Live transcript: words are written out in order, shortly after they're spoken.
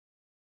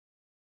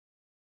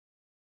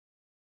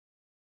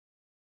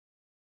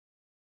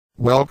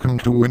Welcome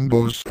to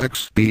Windows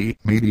XP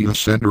Media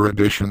Center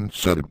Edition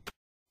setup.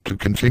 To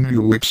continue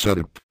with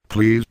setup,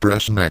 please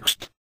press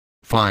Next.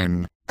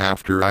 Fine,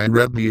 after I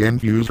read the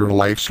end-user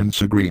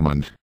license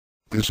agreement.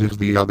 This is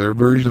the other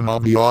version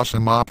of the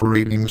awesome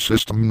operating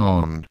system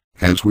known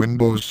as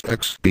Windows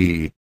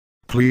XP.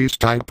 Please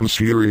type a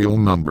serial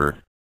number.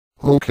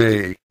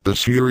 Okay, the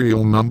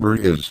serial number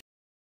is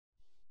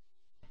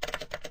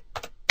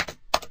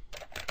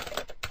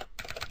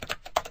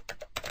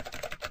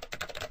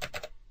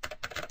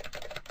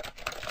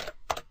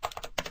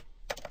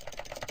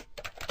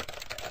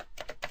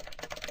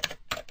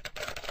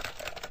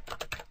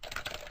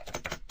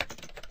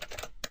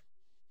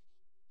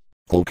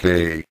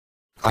Okay.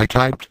 I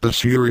typed the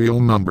serial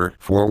number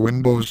for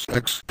Windows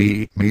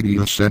XP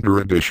Media Center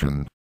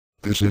Edition.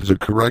 This is a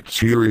correct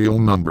serial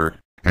number,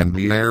 and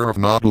the air of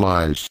not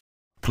lies.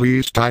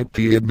 Please type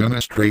the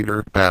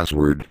administrator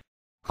password.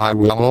 I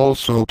will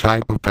also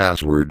type a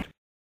password.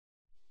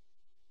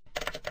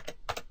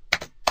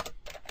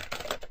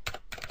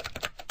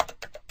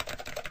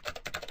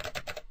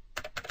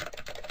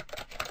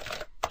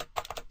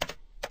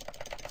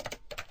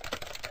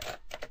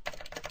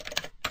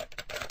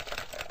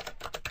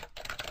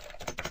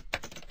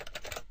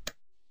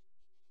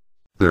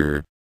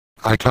 There.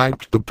 I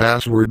typed the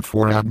password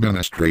for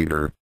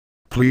administrator.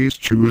 Please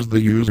choose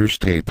the user's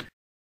tape.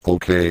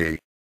 Okay.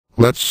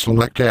 Let's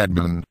select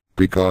admin,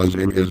 because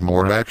it is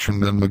more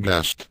action than the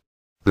guest.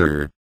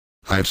 There.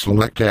 I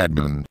select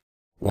admin.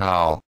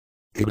 Wow.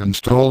 It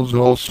installs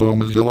also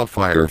Mozilla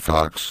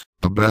Firefox,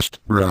 the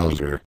best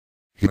browser.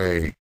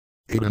 Yay.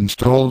 It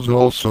installs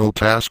also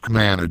Task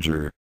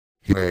Manager.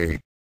 Yay.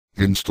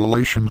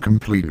 Installation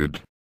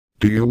completed.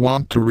 Do you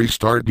want to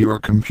restart your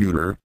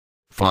computer?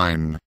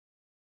 Fine.